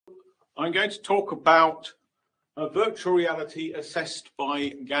I'm going to talk about virtual reality assessed by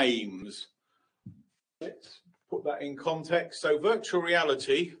games. Let's put that in context. So virtual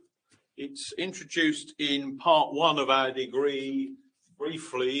reality, it's introduced in part 1 of our degree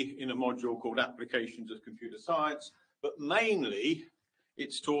briefly in a module called Applications of Computer Science, but mainly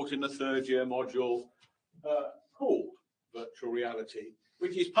it's taught in a third-year module called Virtual Reality,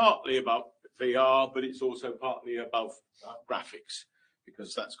 which is partly about VR, but it's also partly about graphics,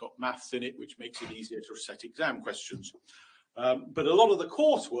 because that's got maths in it, which makes it easier to set exam questions. But a lot of the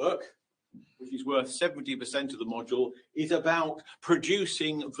coursework, which is worth 70% of the module, is about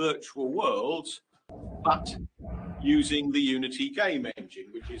producing virtual worlds, but using the Unity game engine,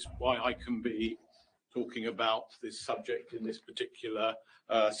 which is why I can be talking about this subject in this particular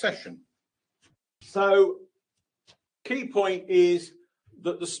session. So, key point is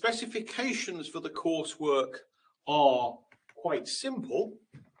that the specifications for the coursework are quite simple,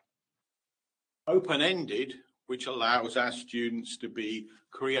 open-ended, which allows our students to be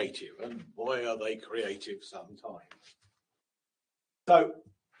creative, and boy are they creative sometimes. So,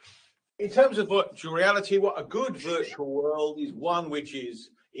 in terms of virtual reality, what a good virtual world is one which is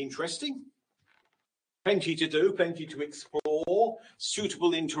interesting, plenty to do, plenty to explore,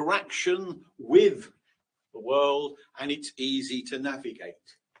 suitable interaction with the world, and it's easy to navigate.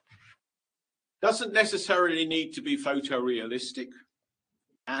 Doesn't necessarily need to be photorealistic,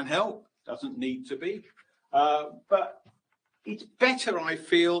 can help, doesn't need to be, but it's better, I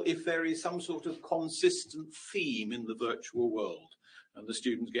feel, if there is some sort of consistent theme in the virtual world, and the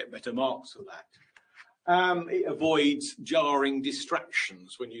students get better marks for that. It avoids jarring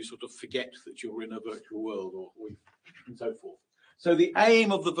distractions when you sort of forget that you're in a virtual world and so forth. So the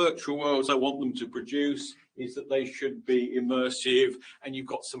aim of the virtual worlds I want them to produce is that they should be immersive and you've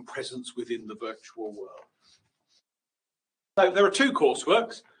got some presence within the virtual world. So there are two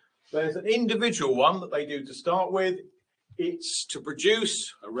courseworks. There's an individual one that they do to start with. It's to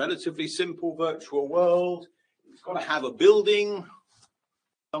produce a relatively simple virtual world. It's got to have a building,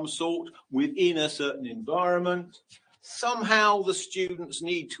 some sort, within a certain environment. Somehow the students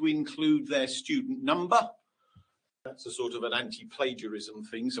need to include their student number. That's a sort of an anti-plagiarism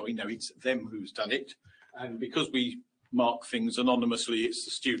thing, so we know it's them who's done it. And because we mark things anonymously, it's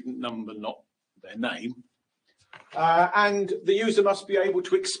the student number, not their name. And the user must be able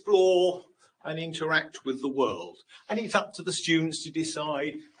to explore and interact with the world. And it's up to the students to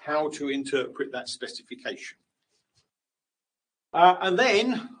decide how to interpret that specification. And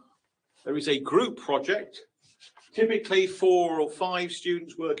then there is a group project, typically 4 or 5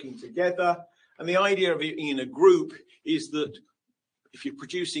 students working together. And the idea of it in a group is that if you're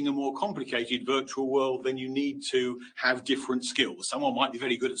producing a more complicated virtual world, then you need to have different skills. Someone might be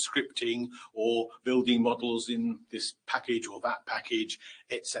very good at scripting or building models in this package or that package,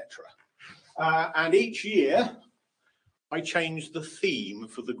 etc. And each year, I change the theme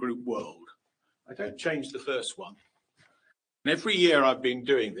for the group world. I don't change the first one. And every year I've been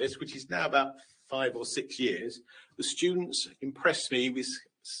doing this, which is now about 5 or 6 years, the students impress me with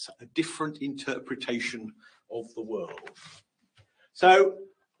a different interpretation of the world. So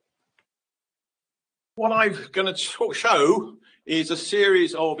what I'm going to show is a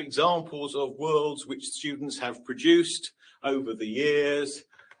series of examples of worlds which students have produced over the years.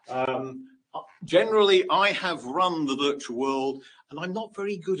 Generally, I have run the virtual world, and I'm not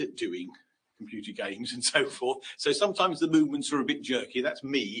very good at doing computer games and so forth. So sometimes the movements are a bit jerky. That's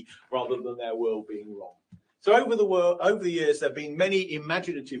me rather than their world being wrong. So over the years, there have been many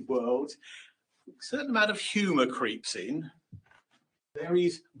imaginative worlds. A certain amount of humour creeps in. There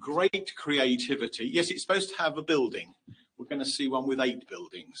is great creativity. Yes, it's supposed to have a building. We're going to see one with 8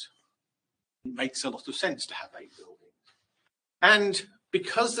 buildings. It makes a lot of sense to have 8 buildings. And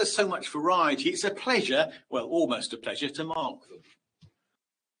because there's so much variety, it's a pleasure, well, almost a pleasure, to mark them.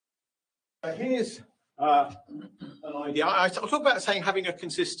 So here's an idea. I talk about saying having a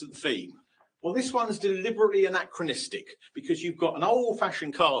consistent theme. Well, this one's deliberately anachronistic because you've got an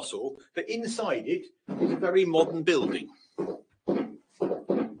old-fashioned castle, but inside it is a very modern building.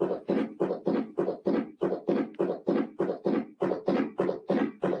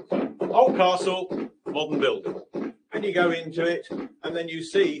 Old castle, modern building. And you go into it, and then you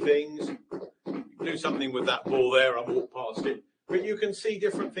see things. You can do something with that ball there, I walk past it, but you can see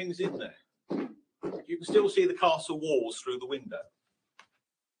different things in there. You can still see the castle walls through the window.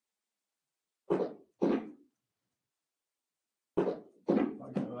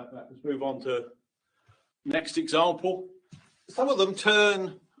 Let's move on to next example. Some of them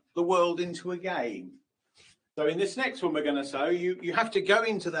turn the world into a game. So in this next one we're going to show you have to go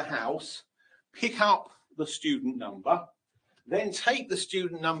into the house, pick up the student number, then take the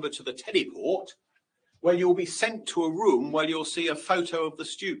student number to the teleport, where you'll be sent to a room where you'll see a photo of the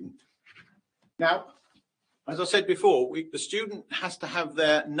student. Now, as I said before, the student has to have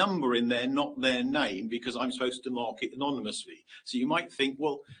their number in there, not their name, because I'm supposed to mark it anonymously. So you might think,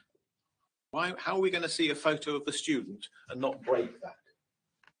 well, how are we going to see a photo of the student and not break that?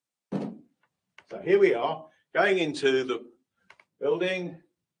 So here we are, going into the building,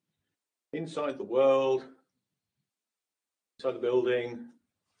 inside the world, inside the building.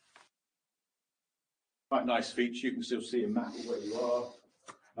 Quite nice feature, you can still see a map of where you are.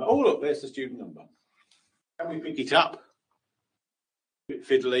 Oh look, there's the student number. Can we pick it up? A bit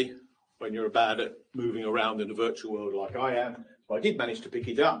fiddly when you're bad at moving around in a virtual world like I am. But I did manage to pick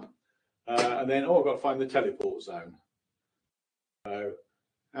it up. And then, I've got to find the teleport zone. So,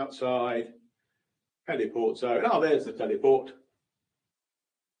 outside, teleport zone. Oh, there's the teleport.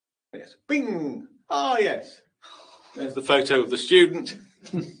 Yes, bing! Ah, yes. There's the photo of the student.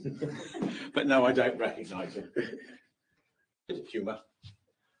 But no, I don't recognise him. Bit of humour.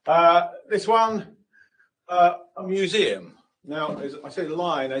 This one, a museum. Now, as I said,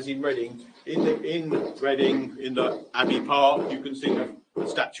 Lion, as in Reading, in Reading, in the Abbey Park, you can see the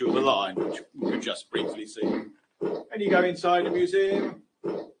statue of the lion, which you could just briefly see. And you go inside a museum.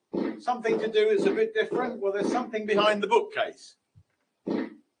 Something to do is a bit different. Well, there's something behind the bookcase.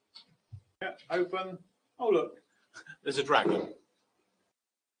 Yeah, open. Oh, look, there's a dragon.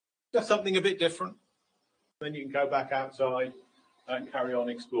 Just something a bit different. Then you can go back outside and carry on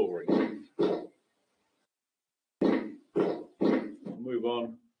exploring. Move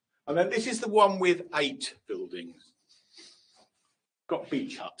on. And then this is the one with 8 buildings. Got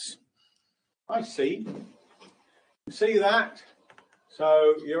beach huts. I see. You see that?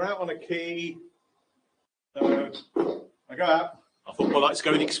 So you're out on a quay. So I go out. I thought, well, let's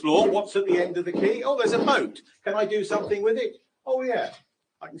go and explore. What's at the end of the quay? Oh, there's a boat. Can I do something with it? Oh, yeah.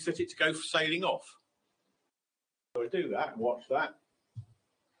 I can set it to go sailing off. So I do that and watch that.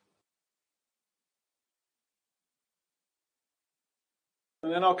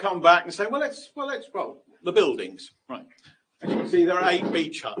 And then I'll come back and say, well, the buildings, right. As you can see, there are 8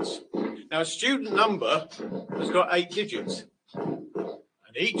 beach huts. Now, a student number has got 8 digits.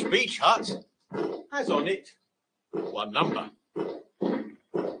 And each beach hut has on it 1 number.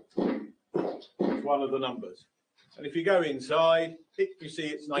 It's one of the numbers. And if you go inside, you see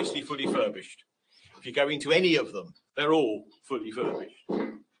it's nicely fully furnished. If you go into any of them, they're all fully furnished.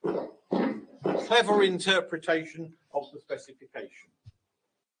 Clever interpretation of the specification.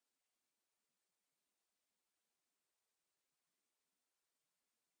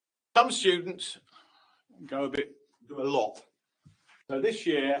 Some students do a lot. So this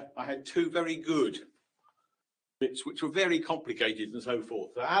year I had 2 very good bits which were very complicated and so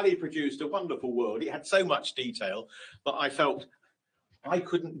forth. So Ali produced a wonderful world. It had so much detail that I felt I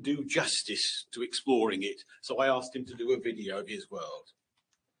couldn't do justice to exploring it. So I asked him to do a video of his world.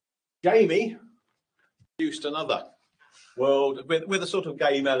 Jamie produced another world with a sort of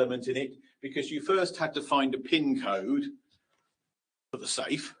game element in it, because you first had to find a PIN code for the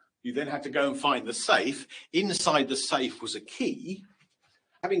safe. You then had to go and find the safe. Inside the safe was a key.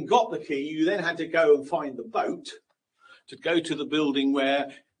 Having got the key, you then had to go and find the boat to go to the building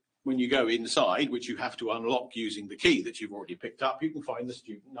where, when you go inside, which you have to unlock using the key that you've already picked up, you can find the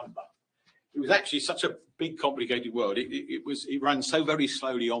student number. It was actually such a big, complicated world. It ran so very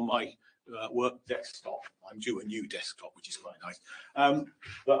slowly on my work desktop. I'm due a new desktop, which is quite nice.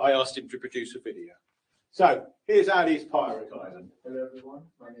 But I asked him to produce a video. So here's Ali's Pirate Island. Hello everyone,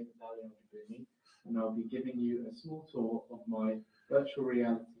 my name is Ali, and I'll be giving you a small tour of my virtual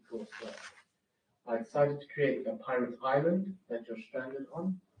reality coursework. I decided to create a pirate island that you're stranded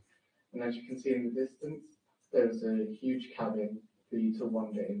on, and as you can see in the distance, there's a huge cabin for you to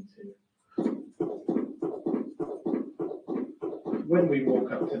wander into. When we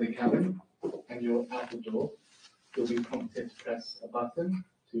walk up to the cabin and you're at the door, you'll be prompted to press a button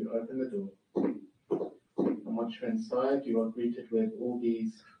to open the door. And once you're inside, you are greeted with all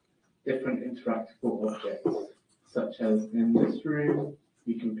these different interactable objects, such as in this room,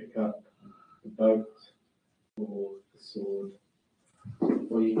 you can pick up the boat or the sword,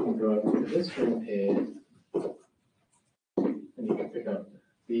 or you can go over to this room here, and you can pick up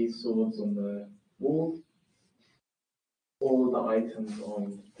these swords on the wall, or the items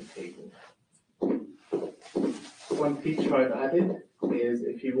on the table. One feature I've added is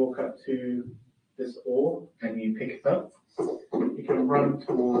if you walk up to this ore and you pick it up, you can run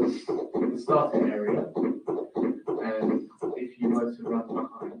towards the starting area, and if you were to run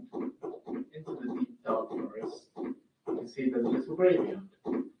behind into the deep dark forest, you can see there's a little graveyard.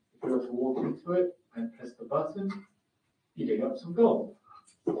 If you were to walk into it and press the button, you dig up some golf.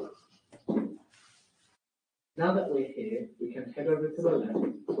 Now that we're here, we can head over to the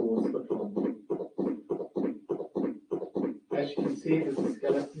left towards the pond. As you can see, there's a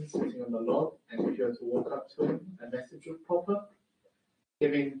skeleton sitting on the log, and if you were to walk up to him, a message would pop up,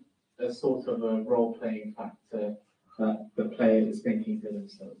 giving a sort of a role-playing factor that the player is thinking to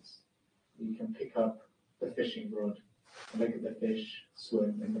themselves. You can pick up the fishing rod and look at the fish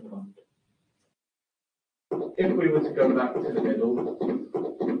swim in the pond. If we were to go back to the middle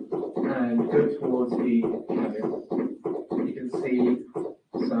and go towards the cabin, you can see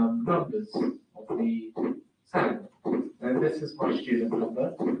some numbers of the sand. And this is my student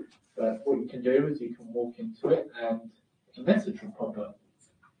number, but what you can do is you can walk into it and a message will pop up,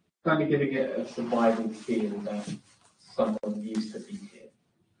 kind of giving it a survival feel that someone used to be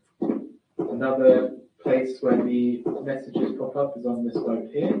here. Another place where the messages pop up is on this boat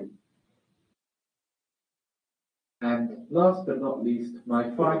here. And last but not least,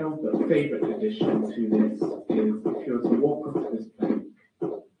 my final but favourite addition to this is if you were to walk onto this plank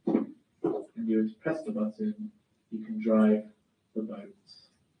and you were to press the button, you can drive the boat.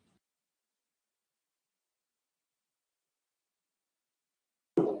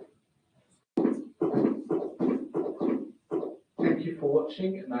 Thank you for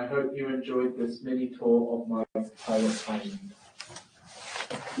watching, and I hope you enjoyed this mini tour of my pirate island.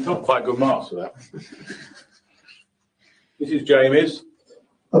 You've got quite good marks for that. This is Jamie's.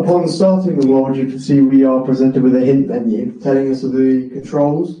 Upon starting the world, you can see we are presented with a hint menu telling us of the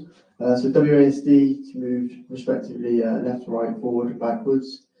controls. So WASD to move respectively left, right, forward, and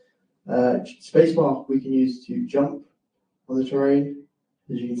backwards. Spacebar we can use to jump on the terrain,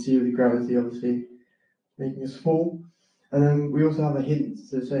 as you can see with the gravity obviously making us fall. And then we also have a hint,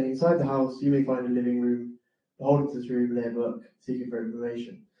 so saying inside the house you may find a living room, hold into this room, lay a book, seeking for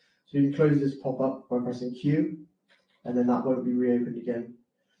information. So you can close this pop-up by pressing Q, and then that won't be reopened again.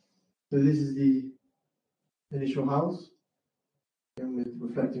 So this is the initial house, and with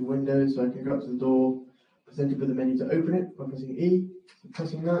reflecting windows, so I can go up to the door, presented with the menu to open it by pressing E, so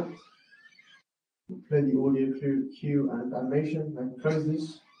pressing that, play the audio cue and animation. I can close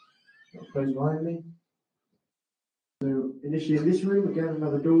this, it'll close behind me. So initially in this room, again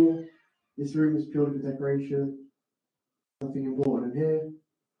another door. This room is purely for decoration, nothing important in here.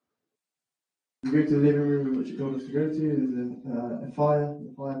 We go to the living room, which it told us to go to. There's a fire,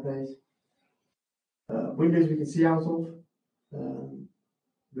 the fireplace. Windows we can see out of,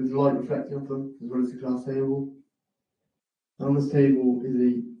 with the light reflecting off them, as well as the glass table. And on this table is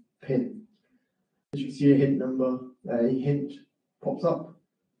a pin. As you can see, a hint number, a hint pops up,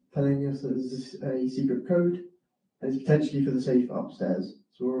 telling us that there's a secret code, and it's potentially for the safe upstairs.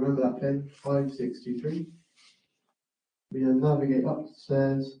 So we'll remember that pin, 5623. We then navigate up the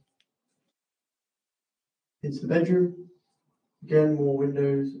stairs. It's the bedroom. Again, more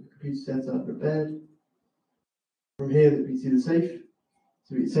windows, computer setup, a bed. From here, we see the safe.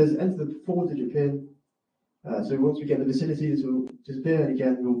 So it says enter the 4-digit pin. So once we get the vicinity, this will disappear, and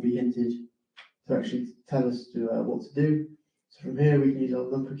again, we'll be hinted to actually tell us what to do. So from here, we can use our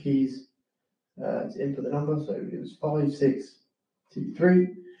number keys to input the number. So it was 5623.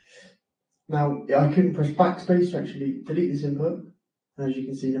 Now, I couldn't press backspace to actually delete this input. And as you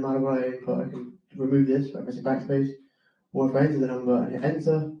can see, no matter what I input, I can remove this by pressing backspace. Or if I enter the number and hit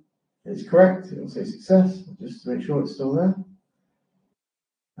enter, and it's correct, it will say success, just to make sure it's still there.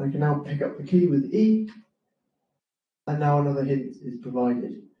 And I can now pick up the key with E, and now another hint is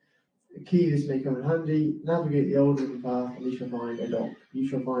provided. A key, this may come in handy. Navigate the old wooden path, and you shall find a dock. You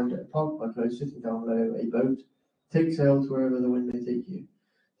shall find a pub, by close, sitting down low, a boat. Take sail to wherever the wind may take you.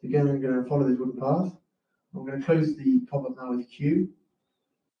 So again, I'm going to follow this wooden path. I'm going to close the pop-up now with Q.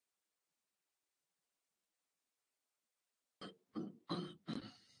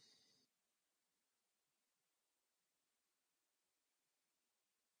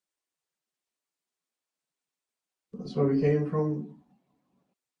 That's where we came from.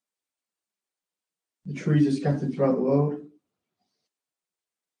 The trees are scattered throughout the world.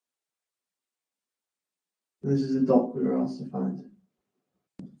 And this is the dock we were asked to find.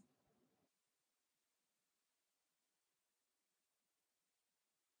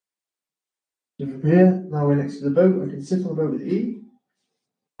 So from here, now we're next to the boat. I can sit on the boat with E.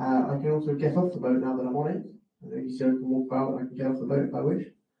 I can also get off the boat now that I'm on it. You see I can walk about, I can get off the boat if I wish.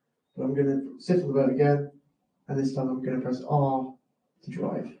 But I'm going to sit on the boat again, and this time I'm going to press R to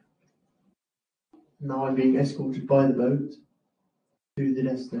drive. Now I'm being escorted by the boat to the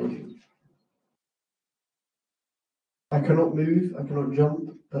destination. I cannot move, I cannot jump,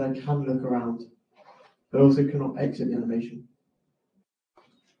 but I can look around. I also cannot exit the animation.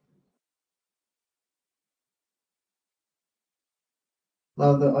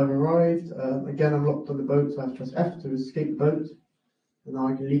 Now that I've arrived, again I'm locked on the boat, so I have to press F to escape the boat, and now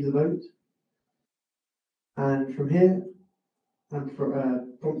I can leave the boat. And from here, I'm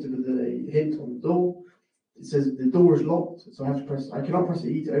prompted with a hint on the door. It says the door is locked, so I cannot press the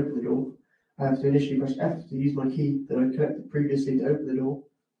E to open the door. I have to initially press F to use my key that I connected previously to open the door,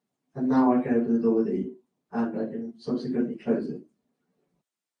 and now I can open the door with E, and I can subsequently close it.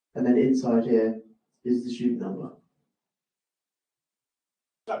 And then inside here is the student number.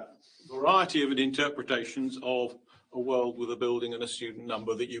 So, variety of interpretations of a world with a building and a student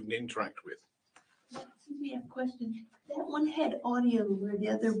number that you can interact with. We have a question. That one had audio where the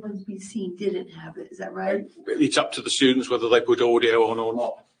other ones we've seen didn't have it. Is that right? It's up to the students whether they put audio on or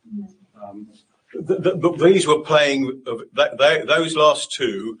not. These were playing, those last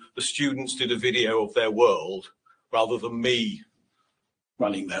two, the students did a video of their world rather than me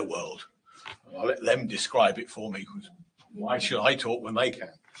running their world. I'll let them describe it for me. Why should I talk when they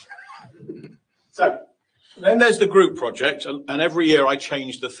can? So then there's the group project, and every year I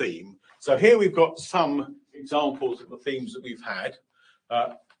change the theme. So here we've got some examples of the themes that we've had.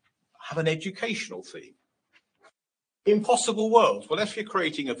 Have an educational theme. Impossible worlds. Well, if you're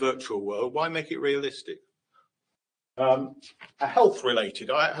creating a virtual world, why make it realistic? A health related.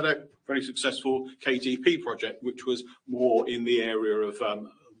 I had a very successful KTP project, which was more in the area of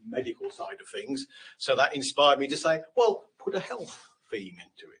medical side of things. So that inspired me to say, well, put a health theme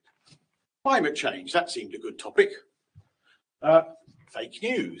into it. Climate change, that seemed a good topic. Fake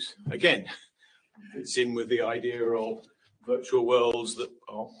news, again, it's in with the idea of virtual worlds that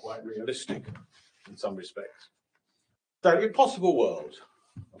aren't quite realistic in some respects. So, impossible world,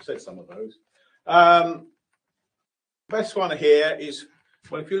 I've said some of those. Best one here is,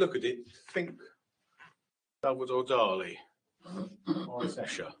 well, if you look at it, think Salvador Dali, Morris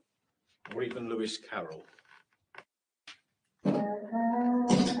Escher, or even Lewis Carroll.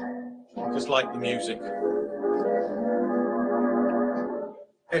 I just like the music.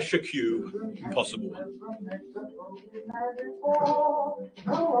 Escher Cube, impossible one.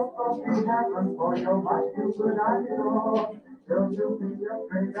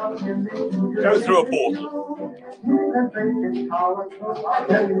 Go through a portal.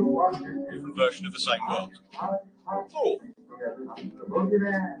 Different version of the same world. Oh.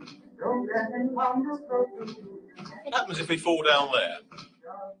 What happens if we fall down there?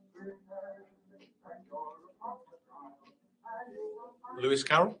 Lewis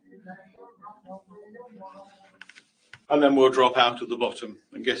Carroll. And then we'll drop out at the bottom,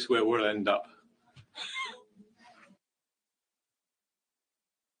 and guess where we'll end up?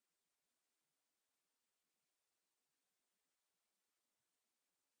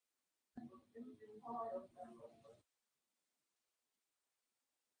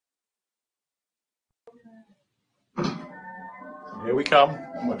 Here we come,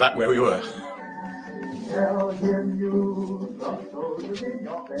 and we're back where we were.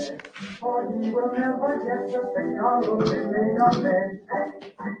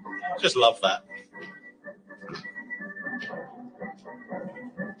 Just love that.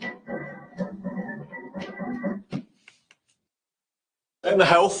 And the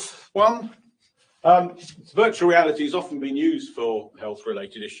health one. Virtual reality has often been used for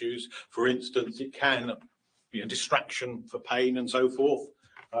health-related issues. For instance, it can be a distraction for pain and so forth.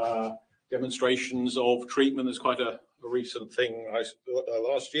 Demonstrations of treatment. There's quite a recent thing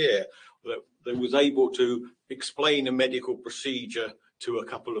last year that was able to explain a medical procedure to a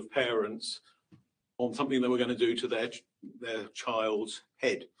couple of parents on something they were going to do to their child's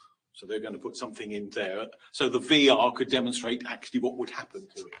head. So they're going to put something in there. So the VR could demonstrate actually what would happen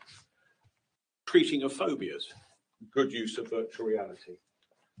to it. Treating of phobias, good use of virtual reality.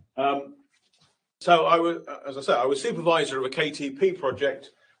 So I was, as I said, I was supervisor of a KTP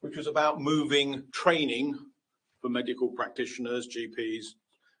project, which was about moving training for medical practitioners, GPs,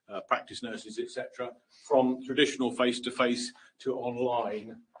 practice nurses, etc., from traditional face-to-face to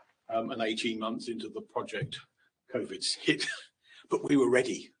online. And 18 months into the project, COVID's hit, but we were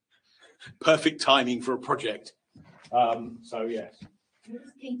ready. Perfect timing for a project. So yes. What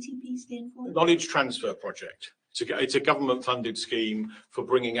does KTP stand for? Knowledge Transfer Project. It's a government-funded scheme for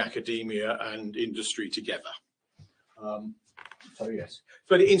bringing academia and industry together. So yes,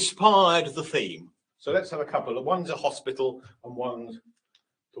 but it inspired the theme. So let's have a couple of, one's a hospital and one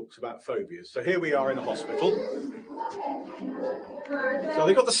talks about phobias. So here we are in a hospital. So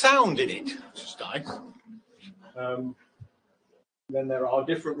they've got the sound in it, which is nice. Then there are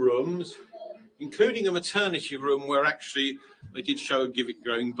different rooms, including a maternity room where actually they did show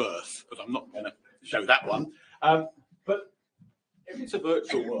growing birth, but I'm not going to show that one. But if it's a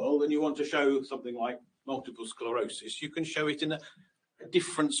virtual world and you want to show something like multiple sclerosis, you can show it in a a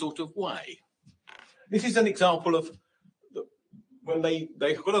different sort of way. This is an example of when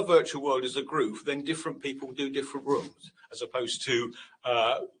they've got a virtual world as a group, then different people do different rooms, as opposed to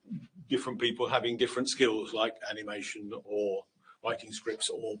different people having different skills like animation or writing scripts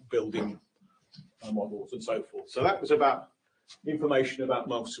or building models and so forth. So that was about information about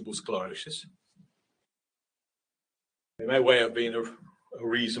multiple sclerosis. There may well have been a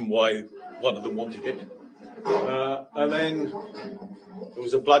reason why one of them wanted it. And then there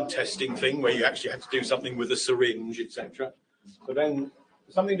was a blood testing thing where you actually had to do something with a syringe, etc. So then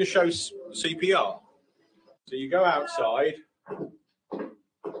something to show CPR. So you go outside.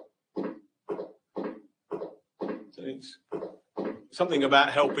 So it's something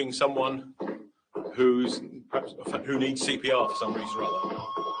about helping someone who needs CPR for some reason or other.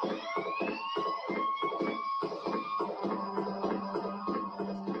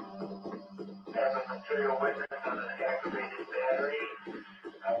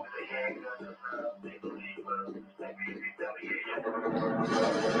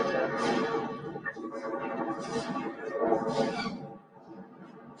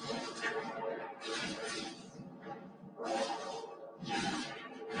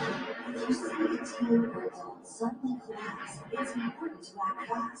 Suddenly collapse, it's important to act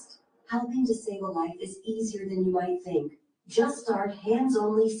fast. Helping to save a life is easier than you might think. Just start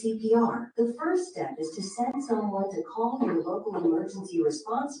hands-only CPR. The first step is to send someone to call your local emergency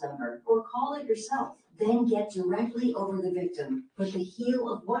response number or call it yourself. Then get directly over the victim. Put the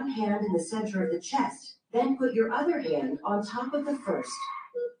heel of one hand in the center of the chest. Then put your other hand on top of the first.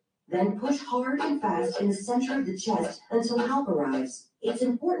 Then push hard and fast in the center of the chest until help arrives. It's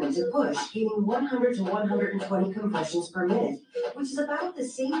important to push, giving 100 to 120 compressions per minute, which is about the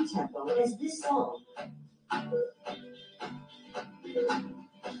same tempo as this song.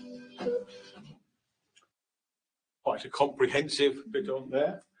 Quite a comprehensive bit on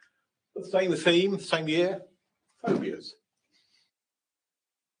there. But same theme, same year, phobias.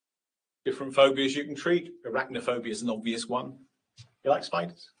 Different phobias you can treat. Arachnophobia is an obvious one. You like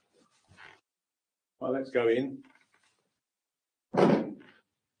spiders? Well, let's go in.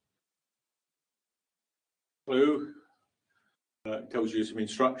 Blue tells you some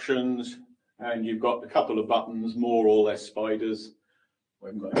instructions, and you've got a couple of buttons, more or less spiders. We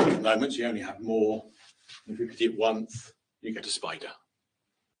haven't got any at the moment, so you only have more. If you hit it once, you get a spider.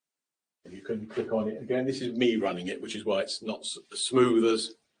 And you can click on it again. This is me running it, which is why it's not as smooth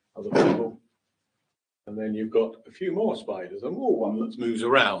as other people. And then you've got a few more spiders, and more one that moves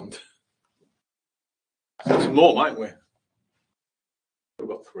around. Some more, mightn't we? We've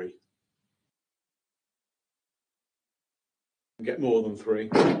got 3. Get more than 3.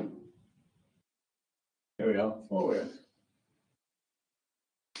 There we are. Oh, yes.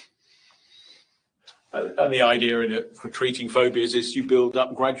 And the idea for treating phobias is you build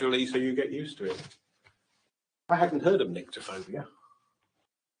up gradually so you get used to it. I hadn't heard of nyctophobia.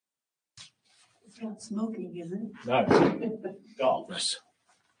 It's not smoking, is it? No. Darkness.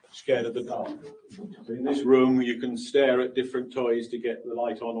 Scared of the dark. So in this room, you can stare at different toys to get the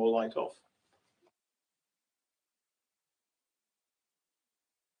light on or light off.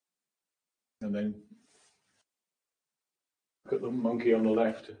 And then look at the monkey on the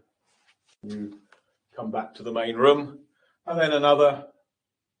left. You come back to the main room. And then another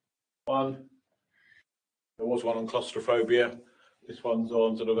one. There was one on claustrophobia. This one's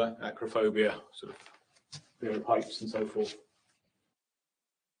on sort of acrophobia, sort of fear of heights and so forth.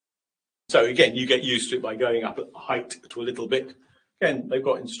 So again, you get used to it by going up at height to a little bit. Again, they've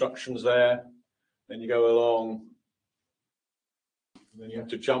got instructions there. Then you go along. And then you have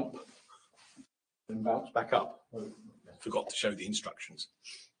to jump and bounce back up. I forgot to show the instructions.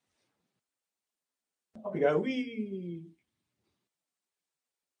 Up we go. Whee!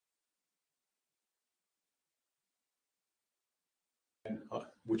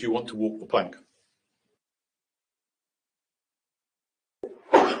 Would you want to walk the plank?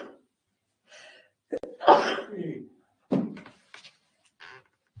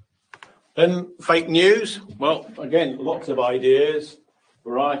 Then fake news. Well, again, lots of ideas,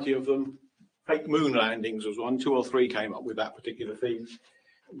 variety of them. Fake moon landings was one. 2 or 3 came up with that particular theme.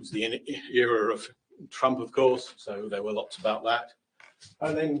 It was the era of Trump, of course, so there were lots about that.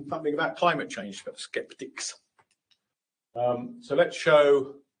 And then something about climate change for skeptics. So let's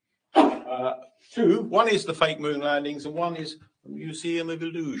show 2. One is the fake moon landings, and one is the Museum of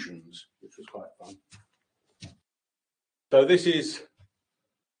Illusions, which was quite fun. So this is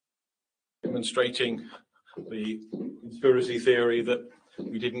demonstrating the conspiracy theory that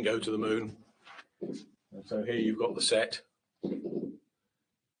we didn't go to the moon. And so here you've got the set.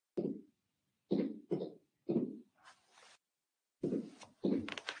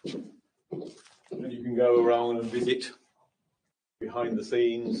 go around and visit behind the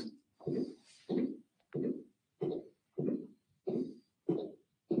scenes.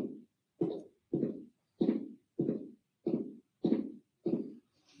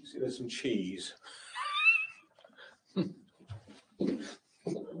 See, there's some cheese.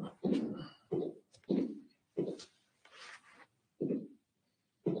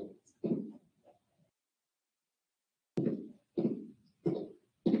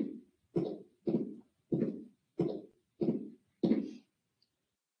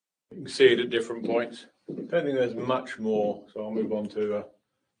 You can see it at different points. I don't think there's much more, so I'll move on to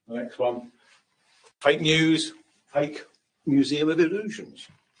the next one. Fake news, fake Museum of Illusions.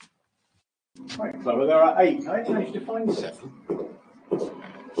 Quite clever. There are 8. I managed to find 7.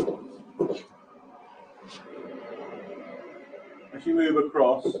 As you move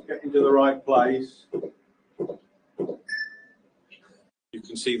across, get into the right place, you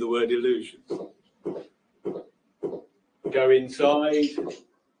can see the word illusions. Go inside.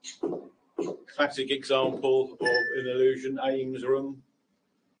 Classic example of an illusion, Ames room.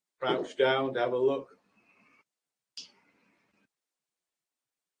 Crouch down to have a look.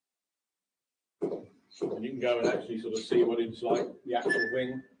 And you can go and actually sort of see what it's like, the actual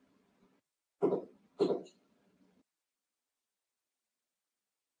thing.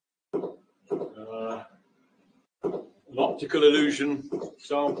 An optical illusion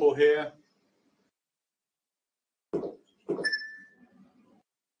sample here.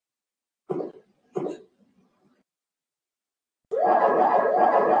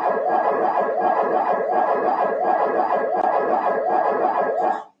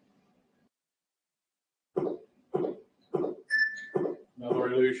 Another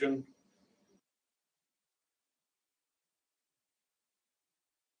illusion.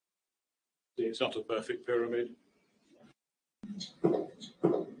 See, it's not a perfect pyramid.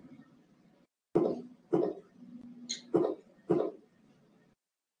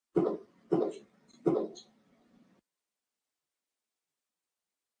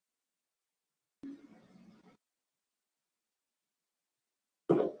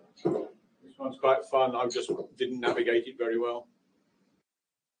 This one's quite fun. I just didn't navigate it very well.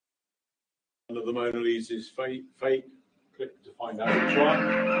 One of the Mona Lisa is fake. Click to find out which one.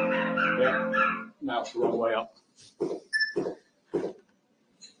 Yeah, now it's the wrong way up.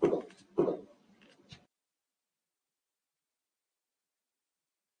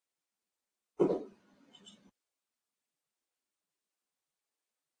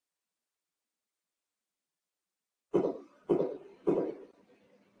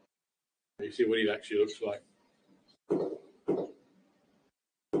 You see what it actually looks like.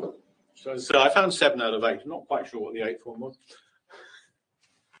 So I found 7 out of 8. I'm not quite sure what the 8th one was.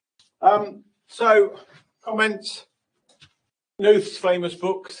 So comments. Knuth's famous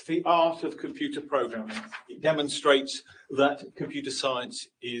book, The Art of Computer Programming. It demonstrates that computer science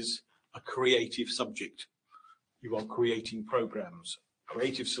is a creative subject. You are creating programs,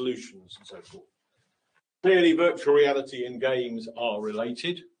 creative solutions, and so forth. Clearly, virtual reality and games are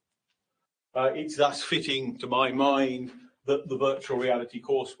related. It's thus fitting, to my mind, that the virtual reality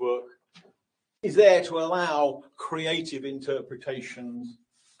coursework is there to allow creative interpretations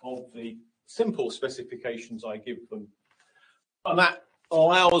of the simple specifications I give them. And that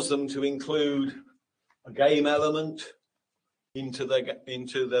allows them to include a game element into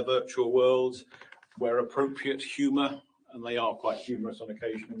their virtual worlds, where appropriate humour, and they are quite humorous on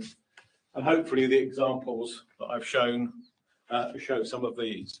occasions. And hopefully the examples that I've shown show some of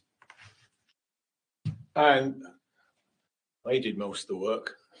these. And they did most of the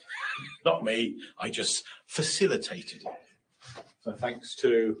work, not me. I just facilitated it. So thanks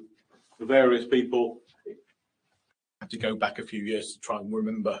to the various people, I had to go back a few years to try and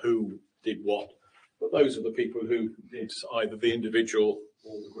remember who did what. But those are the people who did either the individual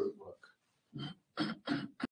or the group